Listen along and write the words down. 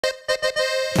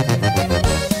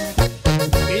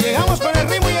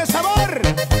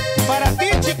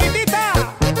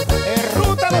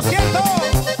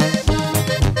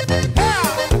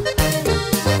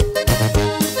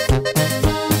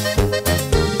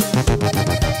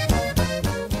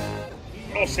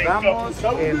Estamos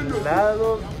en el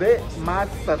lado de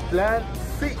Mazatlan,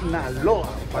 Sinaloa.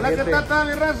 Hola, ¿qué tal,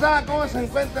 mi raza? ¿Cómo se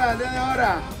encuentra el día de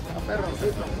ahora?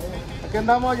 Perroncito. Aquí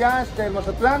andamos ya en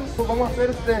Mazatlan. Vamos a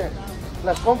hacer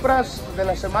las compras de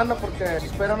la semana porque se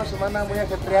espera una semana muy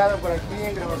ajetreada por aquí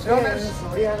en grabaciones.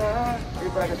 Y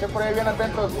para que estén por ahí bien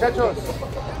atentos, muchachos.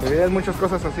 Se vienen muchas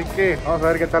cosas, así que vamos a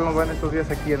ver qué tal nos van estos días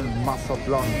aquí en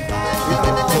Mazatlan.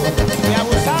 ¡Me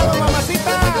abusado,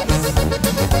 mamacitas!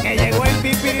 ¡Que llegó el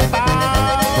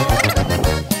pipiripao!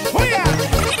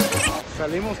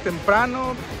 Salimos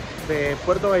temprano de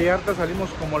Puerto Vallarta, salimos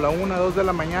como la 1, 2 de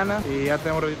la mañana y ya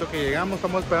tenemos un ratito que llegamos.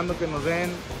 Estamos esperando que nos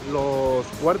den los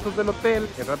cuartos del hotel.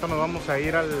 El rato nos vamos a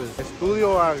ir al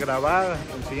estudio a grabar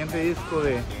el siguiente disco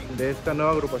de esta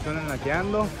nueva agrupación en la que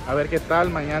ando. A ver qué tal.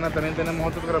 Mañana también tenemos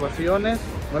otras grabaciones.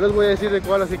 No les voy a decir de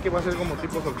cuál, así que va a ser como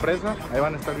tipo sorpresa. Ahí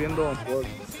van a estar viendo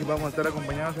y vamos a estar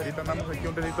acompañados. Ahorita andamos aquí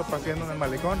un ratito paseando en el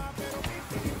malecón.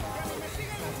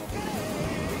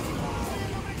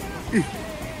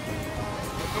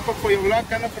 Pollo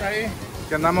blanco anda por ahí.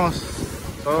 Que andamos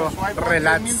todos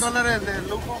relax. $1000 de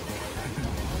lujo.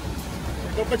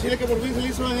 El compa Chile que por fin se le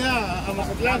hizo venir a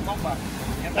Mazatlan.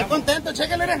 Está contento,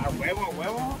 chécale. A huevo, a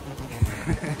huevo.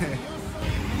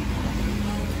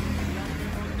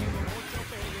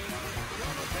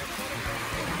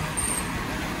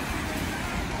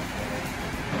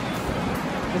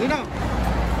 Vecino.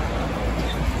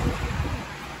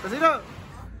 Vecino.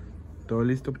 Todo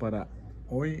listo para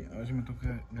hoy. A ver si me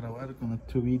toca grabar con la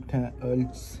tubita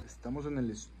Olds. Estamos en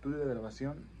el estudio de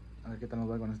grabación. A ver qué tal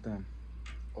nos va con esta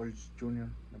Olds Junior.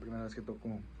 La primera vez que toco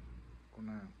con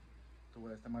una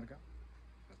tuba de esta marca.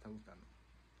 Me está gustando.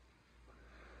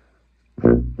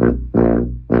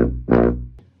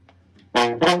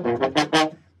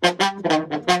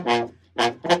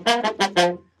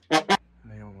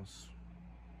 Ahí vamos.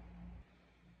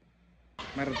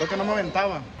 Me retó que no me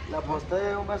aventaba. La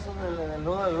aposté un beso en el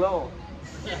nudo del globo.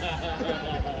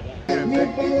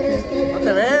 No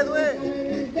te ves, güey.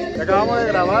 Ya acabamos de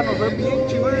grabar, nos ven bien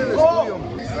chingón en el estudio.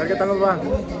 A ver qué tal nos va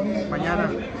mañana.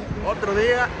 Otro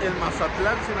día en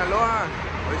Mazatlan, Sinaloa.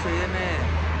 Hoy se viene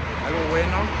algo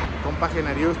bueno. Compa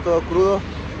Genarius todo crudo.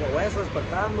 Como hueso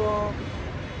despertando.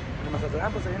 En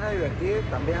Mazatlán pues se viene a divertir,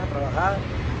 también a trabajar.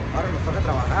 Ahora nos toca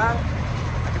trabajar,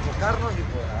 hay que enfocarnos y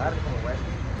pues a darle como hueso.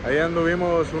 Ahí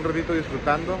anduvimos un ratito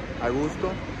disfrutando, a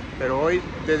gusto. Pero hoy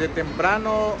desde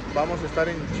temprano vamos a estar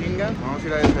en chinga. Vamos a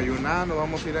ir a desayunar, nos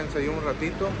vamos a ir a ensayar un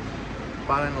ratito.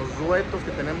 Para los duetos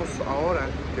que tenemos ahora,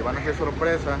 que van a ser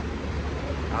sorpresa,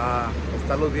 a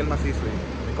estarlos bien macizos.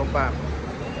 Mi compa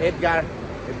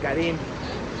Edgarín.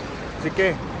 Así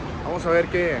que vamos a ver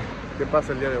qué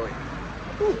pasa el día de hoy.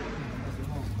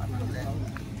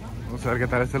 Vamos a ver qué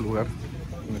tal este lugar.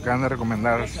 Me acaban de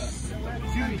recomendar.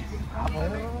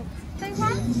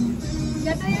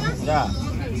 ¿Ya te llegan? Ya.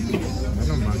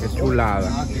 Bueno, man, qué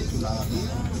chulada.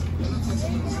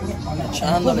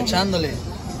 Echándole.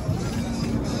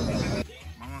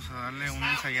 Vamos a darle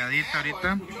una ensayadita ahorita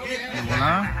de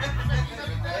volada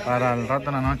para el rato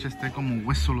de la noche esté como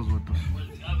hueso los duetos.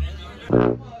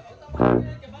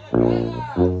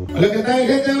 Hola, ¿qué tal,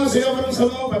 gente? Vamos a ir a un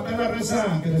saludo para toda la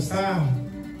raza que nos está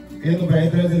viendo por ahí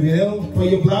a través del video.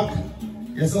 Pollo Black.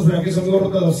 Ya estamos por aquí, su amigo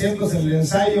Ruta 200, el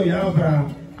ensayo ya para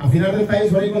afinar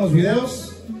detalles por ahí con los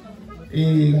videos.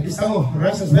 Y aquí estamos,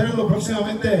 gracias. Espérenlo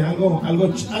próximamente, algo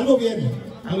bien,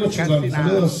 algo chingón.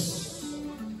 Saludos.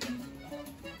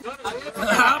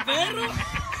 ¡Ah, perro!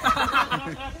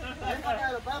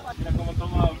 Mira cómo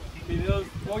toma videos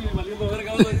pollo y valiendo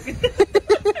verga.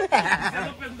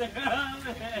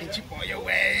 Pinche pollo,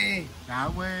 güey. Ya,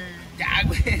 güey. Ya,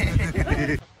 güey.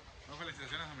 No,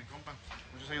 felicitaciones a mi compa.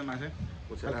 Muchos años más,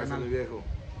 Muchas gracias, mi viejo.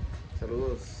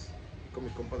 Saludos con mi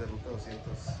compa de Ruta 200.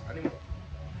 Ánimo.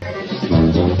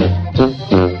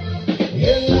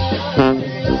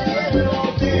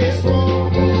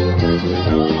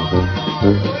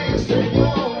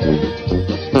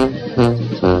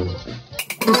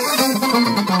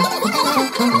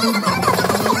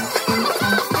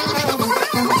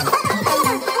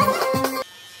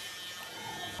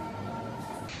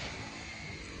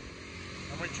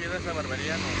 Está muy chida esa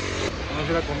barbería. Vamos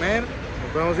a ir a comer,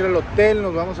 nos vamos a ir al hotel,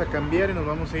 nos vamos a cambiar y nos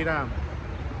vamos a ir a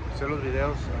hacer los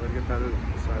videos, a ver qué tal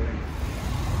salen.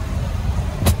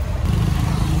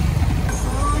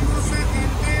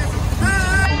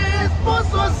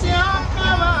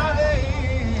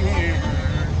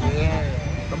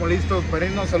 Estamos listos para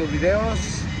irnos a los videos.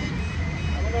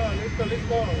 Vámonos,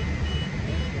 listo.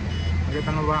 ¿Qué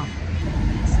tal nos va?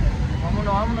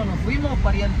 Vámonos, nos fuimos,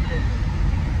 pariente.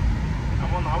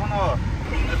 Vámonos.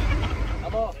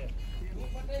 Vamos.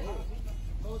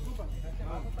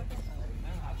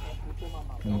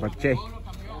 Baché.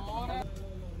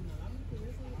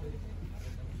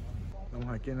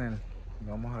 Estamos aquí en el...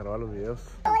 Vamos a grabar los videos.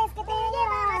 Flores que te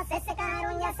llevas se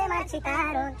secaron, ya se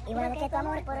marchitaron, igual que tu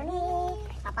amor por mí.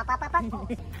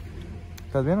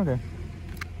 ¿Estás bien o qué?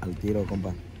 Al tiro, compa.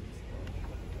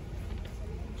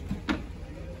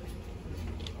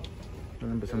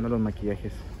 Están empezando los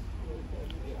maquillajes.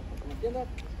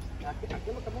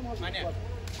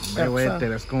 Ay, güey, te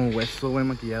ves como hueso, güey,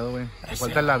 maquillado, güey. Te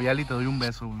falta el labial y te doy un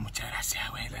beso, güey. Muchas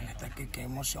gracias, güey. La neta, qué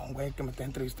emoción, güey, que me estés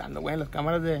entrevistando, güey. Las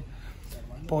cámaras de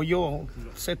Pollo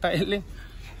ZL.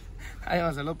 Ay,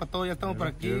 saludos para todos. Ya estamos por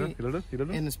aquí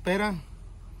en espera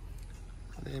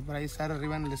de por ahí estar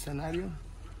arriba en el escenario.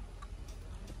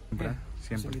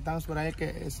 Los invitamos por ahí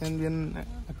que estén bien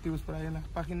activos por ahí en la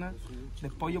página de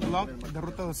Pollo Blog de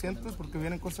Ruta 200 porque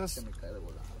vienen cosas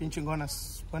bien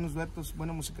chingonas, buenos duetos,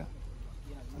 buena música.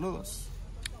 Saludos.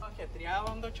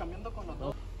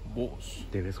 Vos.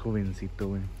 Te ves jovencito,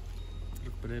 güey.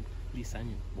 Recuperé 10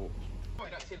 años. Vos.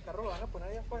 Si el carro lo van a poner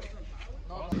allá afuera.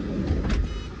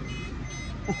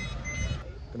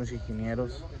 Los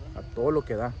ingenieros a todo lo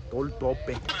que da, todo el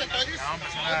tope. Vamos a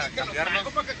empezar a cambiarnos.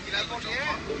 Como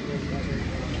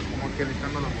que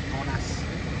listando las botonas.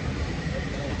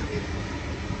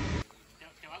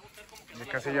 Ya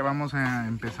casi ya vamos a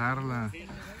empezar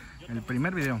el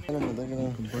primer video. Vamos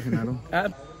a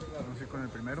ir con el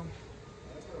primero.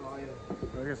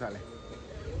 A ver qué sale.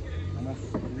 Vamos,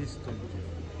 listo.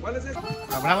 ¿Cuál es este?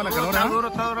 Bravo la calor, Está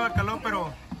duro el calor,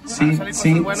 pero sí, van a salir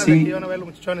cosas buenas de aquí, van a ver los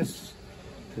muchachones.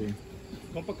 Sí.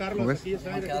 Compa Carlos, aquí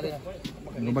está.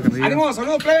 ¡Ánimo!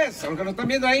 ¡Saludos, plebes! A los que nos están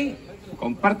viendo ahí,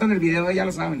 compartan el video, ya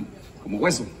lo saben, como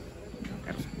hueso.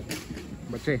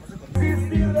 Baché.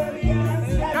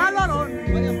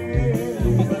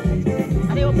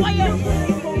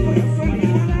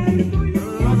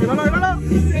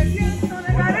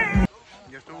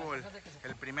 Ya estuvo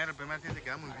el primer cliente,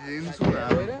 quedamos bien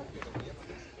sudados.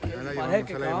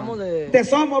 ¡Te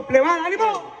somos, plebada!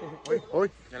 ¡Ánimo!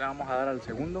 Hoy ya le vamos a dar al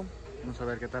segundo. Vamos a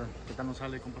ver qué tal nos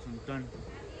sale, compa Santón.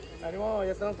 Ánimo,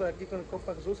 ya estamos por aquí con el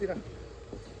compa Jesús, mira.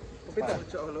 Compita.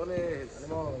 Ánimo,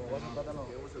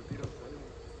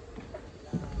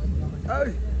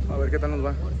 Ay, a ver qué tal nos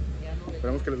va.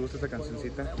 Esperamos que les guste esta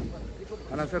cancioncita.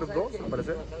 Van a ser dos, al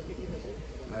parecer.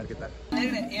 A ver qué tal.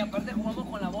 Y aparte jugamos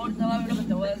con la bolsa, va a ver lo que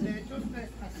te voy a decir.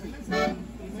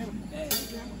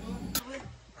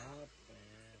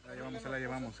 La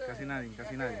llevamos, casi nadie.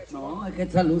 No, es que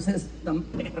estas luces están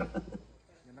perras.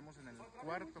 Andamos en el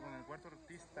cuarto, con el cuarto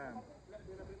artista.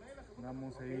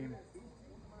 Andamos ahí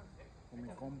con mi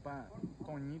compa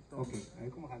Coñito. Ok, a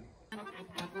ver cómo sale.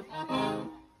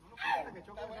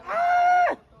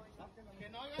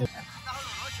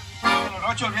 Los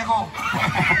ocho, el viejo.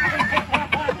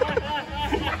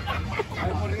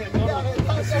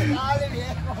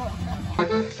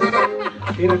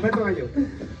 Y respeto a ellos.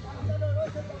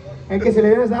 Es que se le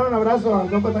debe dar un abrazo al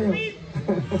compa Toño.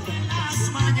 Las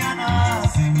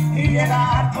mañanas y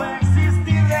llegar tu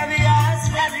existir de días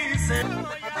felices.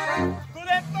 Tú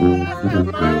de todas las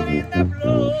maritas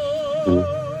flor.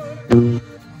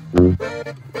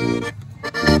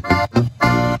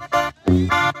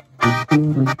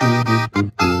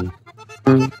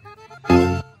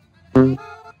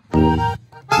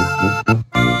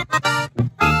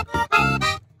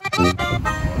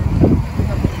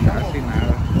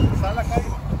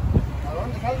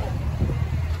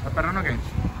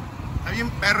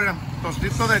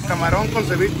 Tostito de camarón con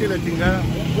ceviche y de chingada.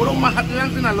 Puro Mazatlan,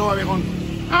 Sinaloa, viejón.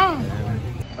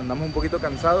 Andamos un poquito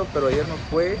cansados, pero ayer nos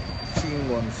fue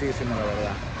chingoncísimo, la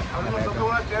verdad. Ahora nos toca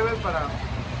una chévere para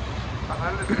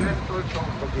bajar el estrés todo el show.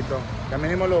 Un poquito. Ya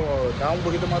mínimo estaba un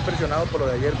poquito más presionado por lo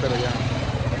de ayer, pero ya.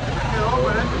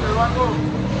 Quedó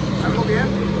algo bien.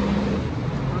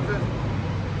 Entonces,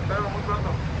 espero muy pronto.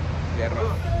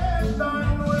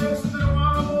 Nuestro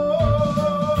amor.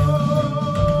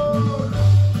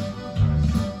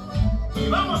 Y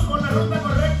vamos por la ruta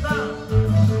correcta.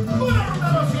 Una ruta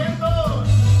 200.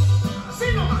 Así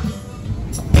nomás.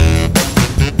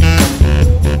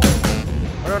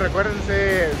 Bueno,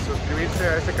 recuérdense suscribirse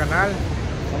a este canal.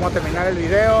 Vamos a terminar el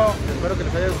video. Espero que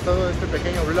les haya gustado este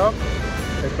pequeño vlog.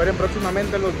 Esperen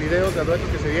próximamente los videos de duetos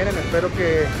que se vienen. Espero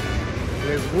que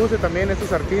les guste también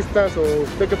estos artistas. ¿O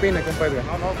usted qué opina, compadre?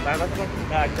 No,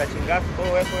 a chingar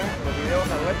todo eso, los videos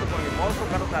a dueto con Limoso,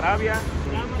 Carlos Arabia,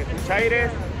 Jesús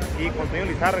Chaires y contenido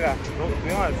Lizarga. Todos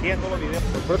estuvimos al 100 todos los videos.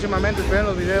 Pues próximamente esperen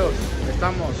los videos.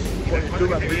 Estamos en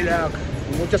YouTube Vlog.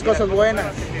 Muchas cosas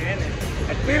buenas.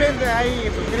 Actívense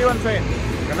ahí, suscríbanse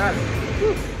al canal.